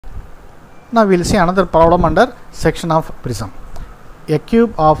Now we will see another problem under section of prism. A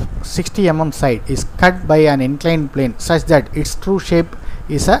cube of 60 mm side is cut by an inclined plane such that its true shape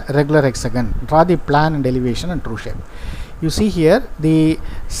is a regular hexagon. Draw the plan and elevation and true shape. You see here the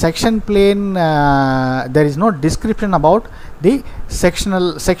section plane, there is no description about the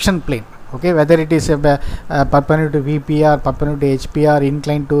section plane. Okay, whether it is perpendicular to VP or perpendicular to HP or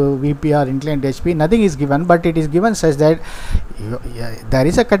inclined to VP or inclined to HP, nothing is given, but it is given such that there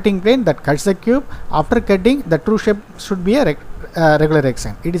is a cutting plane that cuts the cube. After cutting, the true shape should be a regular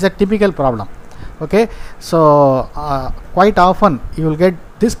hexagon. It is a typical problem. Okay, so quite often you will get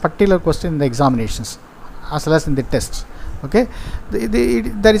this particular question in the examinations as well as in the tests. Okay,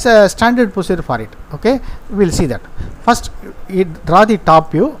 there is a standard procedure for it. Okay, we will see that. First, draw the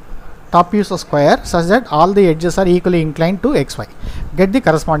top view. Top view is a square such that all the edges are equally inclined to XY. Get the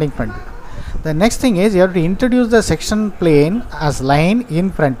corresponding front view. The next thing is you have to introduce the section plane as line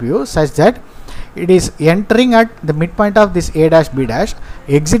in front view such that it is entering at the midpoint of this A dash B dash,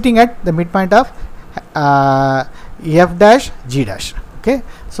 exiting at the midpoint of F dash G dash. Okay,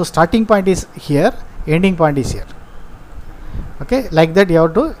 so starting point is here, ending point is here. Okay, like that you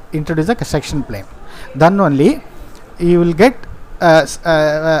have to introduce a section plane. Then only you will get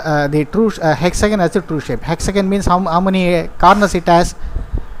the true hexagon as the true shape. Hexagon means how many corners it has.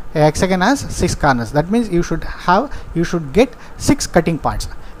 A hexagon has 6 corners. That means you should get 6 cutting points.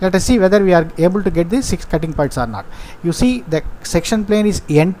 Let us see whether we are able to get these 6 cutting points or not. You see the section plane is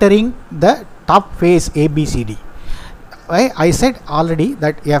entering the top face ABCD. I said already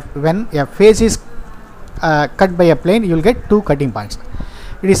that when a face is cut by a plane, you will get 2 cutting points.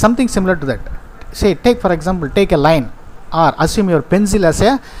 It is something similar to that. Say, for example, take a line, or assume your pencil as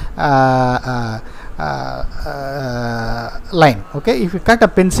a line. Okay, if you cut a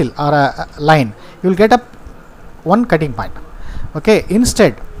pencil or a line, you will get 1 cutting point. Okay,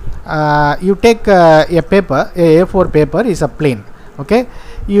 instead you take a paper, a A4 paper is a plane. Okay,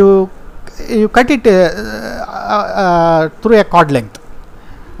 you cut it through a chord length.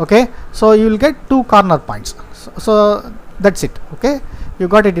 Okay, so you will get 2 corner points. So that's it. Okay, you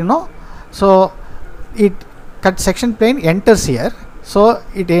got it, so it cut section plane enters here, so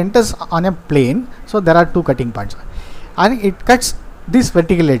it enters on a plane, so there are 2 cutting points, and it cuts this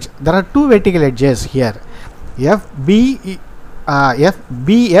vertical edge. There are 2 vertical edges here. FBF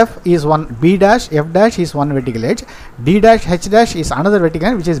is one, B dash F dash is one vertical edge, D dash H dash is another vertical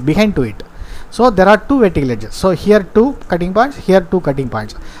edge which is behind to it. So there are 2 vertical edges. So here 2 cutting points, here 2 cutting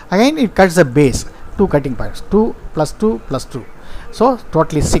points. Again it cuts the base, 2 cutting points, 2 plus 2 plus 2. So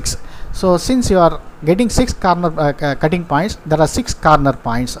totally 6. So since you are getting 6 corner cutting points, there are 6 corner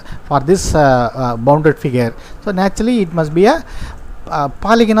points for this bounded figure. So naturally it must be a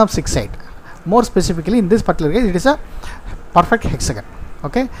polygon of 6 sides. More specifically, in this particular case, it is a perfect hexagon.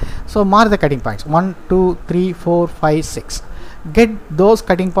 Okay, so mark the cutting points 1, 2, 3, 4, 5, 6. Get those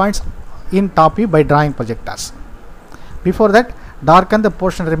cutting points in top view by drawing projectors. Before that, darken the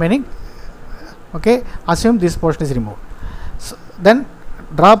portion remaining. Okay, assume this portion is removed. So then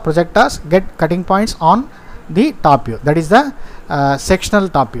draw projectors, get cutting points on the top view, that is the sectional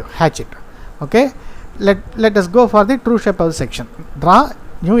top view, hatch it. Okay, let us go for the true shape of the section. Draw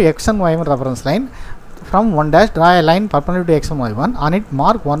new x1 y1 reference line. From 1 dash, draw a line perpendicular to x1 y1. On it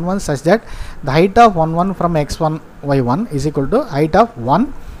mark 1 1 such that the height of 1 1 from x1 y1 is equal to height of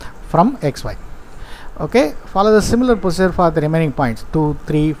 1 from xy. Okay, follow the similar procedure for the remaining points 2,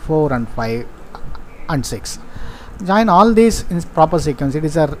 3, 4 and 5 and 6. Join all these in proper sequence.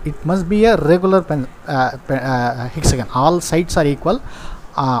 It must be a regular hexagon. All sides are equal,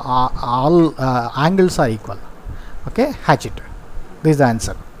 all angles are equal. Okay, hatch it. This is the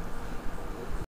answer.